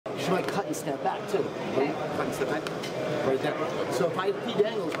She might cut and step back too. Right? Cut and step back. Right there. So if I feed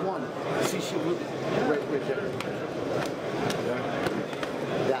angles one, you see she would right there.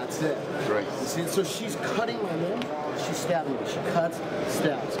 That's it. Right. You see, so she's cutting my limb, she's stabbing me. She cuts,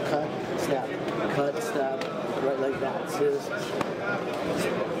 stabs, cut, stab, cut, stab, right like that. See this?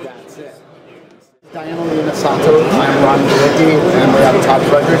 That's it. Lee Inosanto, I'm Ron Balicki, and we're at Top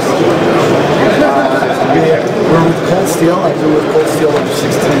Records. We're with Cold Steel. I've been with Cold Steel for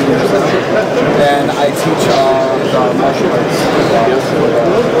 16 years. And I teach martial arts.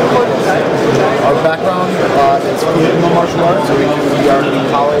 Our background is Filipino martial arts. We do the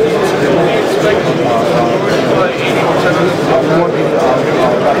college experience.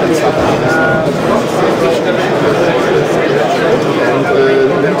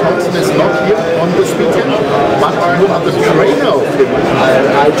 And Thompson is not here on this weekend, but you are the trainer of him.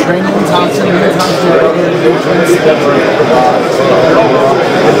 I train in Thompson many times during engagements that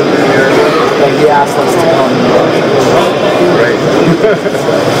he asked us to come. Great.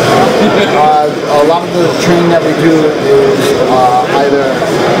 A lot of the training that we do is either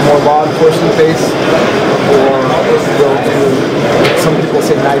more law enforcement based, or we'll do, some people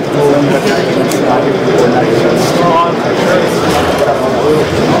say knife throwing, but it's not even knife throwing.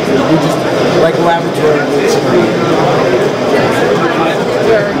 We just like laboratory roots.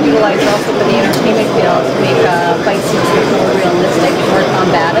 We're utilized also for the entertainment field to make fight scenes more realistic, more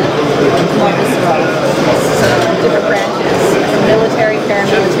combative, more visceral. So different branches, from military,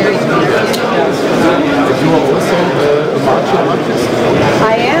 paramilitary, to entertainment field. You are also a martial artist?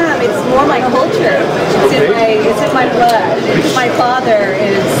 I am. It's more my culture. It's in my blood. My father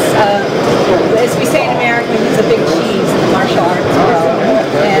is, as we say in America, he's a big cheese in the martial arts world.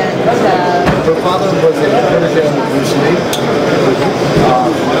 And her father was a protege of Bruce Lee.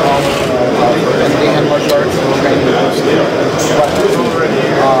 And they had martial arts training with Bruce Lee.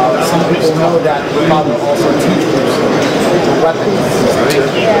 But some people know that her father also teaches Bruce Lee the weapons.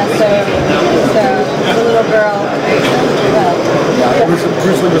 Yeah, so the little girl.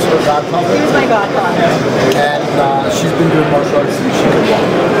 Bruce Lee was her godfather. He was my godfather. And she's been doing martial arts since she could walk.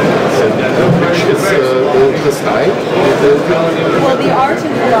 Which is the style? Well, the art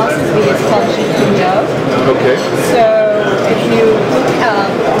and philosophy is called Jiu-Jitsu. Okay. So if you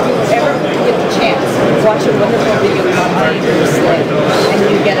ever get the chance, watch a wonderful video on Bruce Lee, and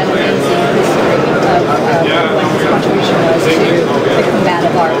you get an amazing history of what his contribution was to the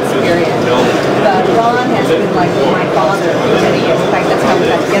combative arts period. But Ron has been like my father for many years. In fact, that's how we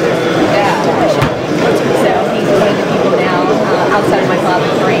got together with my dad, actually. So he's one of the people now outside of my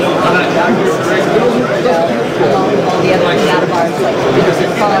father's reign, along with all the other combative arts like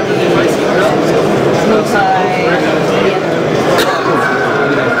quality, Muay Thai, the other.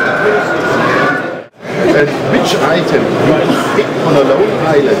 And which item you would pick on a lone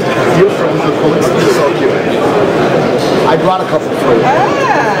island here from the Cold Steel document? I brought a couple for you.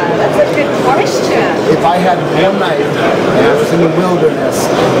 That's a good question. If I had one night and I was in the wilderness,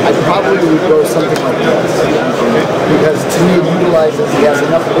 I probably would go something like this. Because to me it utilizes, he has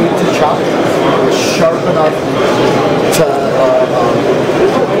enough weight to chop, it's sharp enough to,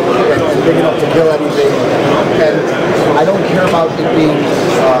 and big enough to kill anything. And I don't care about it being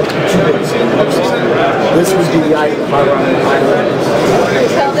too big. This would be the item if I were on an island.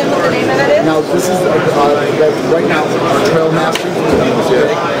 Tell them what the name of it is. Now this is right now our Trail Masters.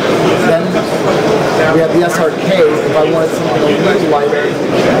 Then we have the SRK. If I wanted something a little lighter,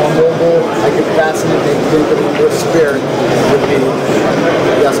 more mobile, I could fasten it and make it with spear. Would be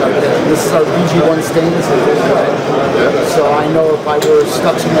the SRK. This is our BG1 stainless. So I know if I were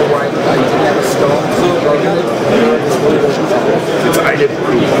stuck somewhere where I didn't have a stone, It's island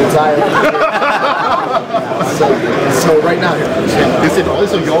proof. it's island. So right now, is it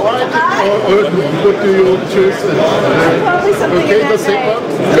also your item, or what do you choose? Probably something Okay, in the that same way. one.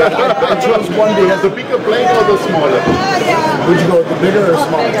 I chose one. Do you have the bigger blade or the smaller? Yeah. would you go with the bigger or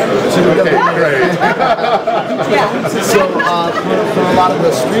smaller? So you go Okay, great. Yeah. So for a lot of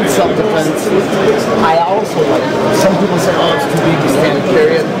the street self-defense, I also like it. Some people say, oh, it's too big, you can't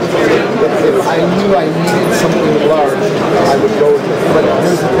carry it. If I knew I needed something large, I would go with it. But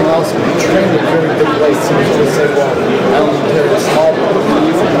here's the thing also, we train in very big places. So you just say, well, I only carry a small one.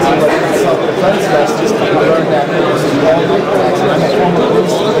 But in self-defense classes, I learned that all my classes, I'm a former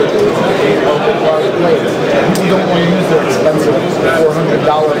police large blades. People don't want to use their expensive $400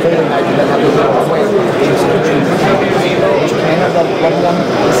 folding knife and then have to throw it away. Can I have that level one?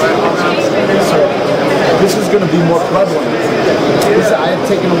 So this is going to be more prevalent. I have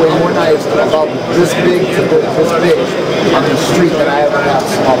taken away more knives about this big to this big on the street than I ever have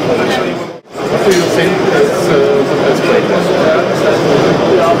small blades. What do you think is the best way?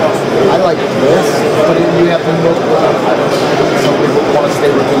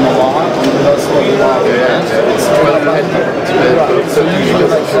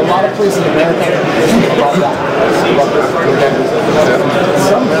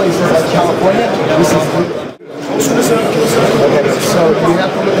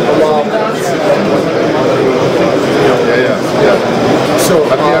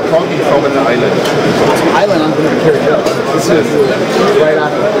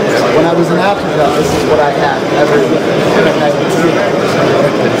 when I was in Africa, this is what I had everywhere.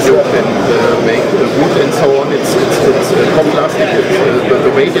 You can make the wood and so on. It's plastic.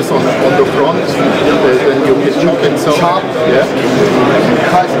 The weight is on the front. Then you can chop and so on. Yeah.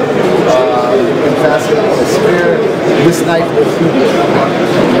 Cut. You can fasten it with a spear. This knife will feed you.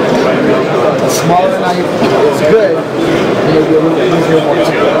 A smaller knife is good. Maybe a little easier, more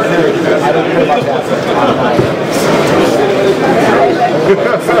difficult. I don't care about that.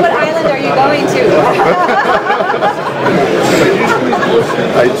 So what island are you going to?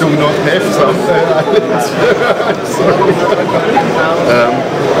 I do not have some islands. Sorry.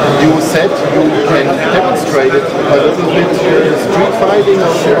 You said you can demonstrate it a little bit street fighting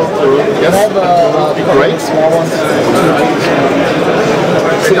or yes? I have great small ones.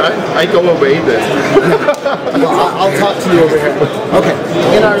 I go away then. I'll talk to you over here. Okay,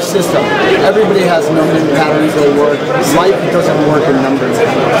 in our system, everybody has numbering patterns that work. Life doesn't work in numbering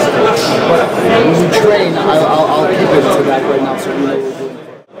patterns. But when we train, I'll keep it to that right now so we know what we're doing.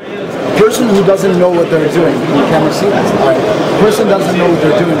 Person who doesn't know what they're doing, you can't see that. Person doesn't know what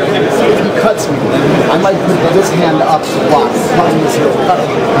they're doing. If he cuts me, I might put this hand up to block, cutting this here, cut it.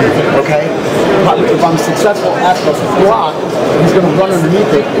 Okay? If I'm successful at the block, he's going to run underneath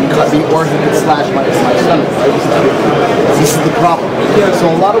it and cut me, or he can slash my stomach. Right? This is the problem. So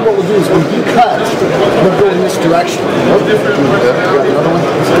a lot of what we'll do is when he cuts, we'll go in this direction. Another one?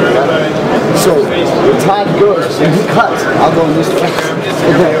 So when Todd goes, when he cuts, I'll go in this direction.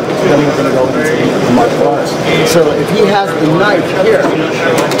 Then we're going to go into martial arts. So if he has the knife here,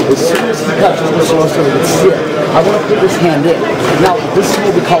 as soon as he cuts, just so we can see it, I want to put this hand in. Now, this is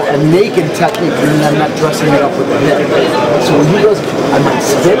what we call a naked technique, meaning I'm not dressing it up with a hip. So when he goes, I might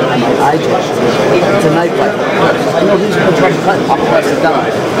spit, I might eye dress. It's a knife fight. I know he's going to try to cut, I'll press it down.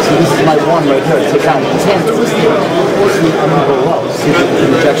 So this is my one right here. Take out his hand, twist it. Fortunately, I'm going to go low. See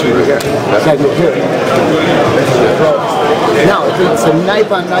the injection right here. So I go here. Now, if it's a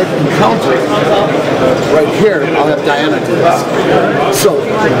knife-on-knife encounter, right here, I'll have Diana do this. So,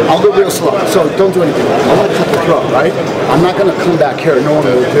 I'll go real slow. So, don't do anything. I want to cut the throat, right? I'm not going to come back here. No one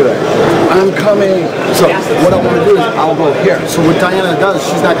will do that. I'm coming. So, what I want to do is I'll go here. So, what Diana does,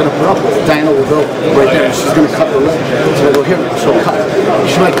 she's not going to put up with it. Diana will go right there, and she's going to cut the leg. So, I go here. She'll cut.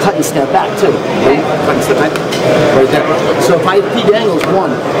 She might cut and snap back, too. Right? Cut and snap back. Right there. So, if I feed angles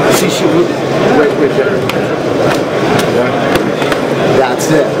one, see, she will right there.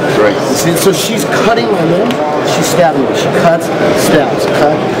 That's it. Right. See, so she's cutting my limb, she's stabbing me. She cuts, stabs,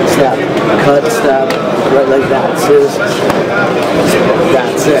 cut, stab, cut, stab, right like that. See?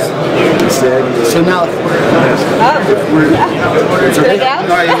 That's it. See? So now, it's okay?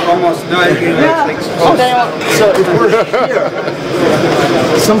 No, almost. No, So if we're here,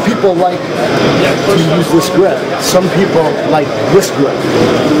 some people like to use this grip. Some people like this grip.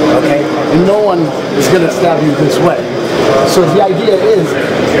 Okay? And no one is going to stab you this way. So the idea is,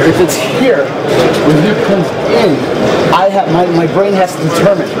 if it's here, when he comes in, I have my brain has to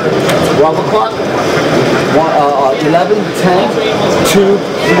determine 12 o'clock, 11, 10, 2, 3,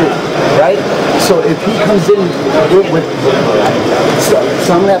 right? So if he comes in with so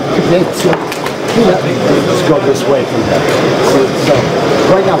I'm going to have to keep just go this way from here. So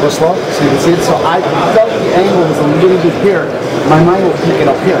right now, go slow, so you can see it. So I felt the angle was a little bit here. My mind will pick it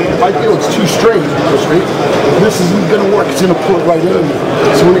up here. If I feel it's too straight, go straight. This isn't going to work. It's going to pull it right in.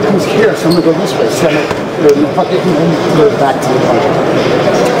 So when it comes here, so I'm going to go this way. So go back to the front.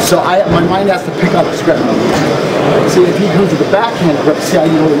 So my mind has to pick up this grip. See, if he comes to the backhand grip, see how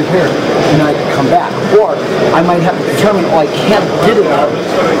you go in here, and I come back. Or I might have to determine, I can't get it out.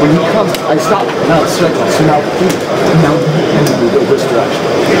 When he comes, I stop. Now it's straight. So now we go this direction.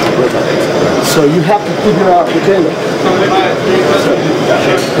 So you have to figure out which angle.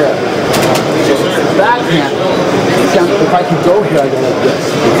 Backhand, if I can go here, I go like this.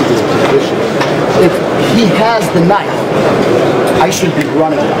 If he has the knife, I should be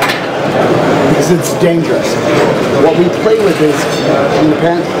running because it's dangerous. What we play with is in the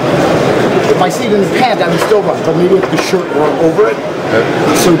pant. If I see it in the pant, I would still run, but maybe if the shirt were over it,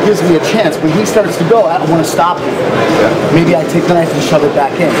 so it gives me a chance. When he starts to go, I don't want to stop him. Maybe I take the knife and shove it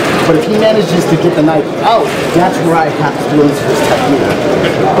back in. But if he manages to get the knife out, that's where I have to do this technique.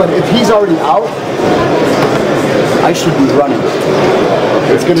 But if he's already out, I should be running.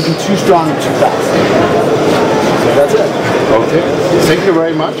 It's going to be too strong and too fast. So that's it. Okay. Thank you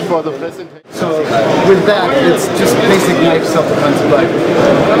very much for the presentation. So with that, it's just basic knife self-defense, but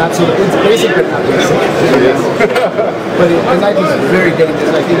not so. It's basic, but not basic. Yes. But the knife is very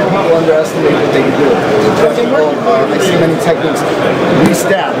dangerous. I think people underestimate what they can do. I see many techniques. We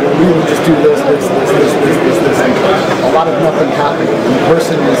stab. We would just do this, and a lot of nothing happening. The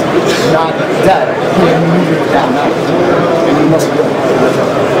person is not dead. He's moving down now. And you must go.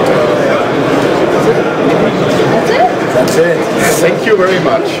 That's it? That's it. Thank you very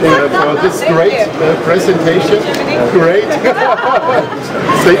much for this great presentation. Great.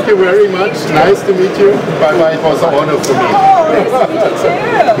 Thank you very much. Nice to meet you. Bye-bye. It was an honor for me. Oh, nice to meet you too.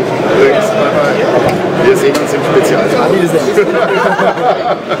 Thanks. Bye-bye. Wir sehen uns im Spezial.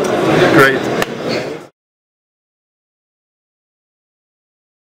 Great.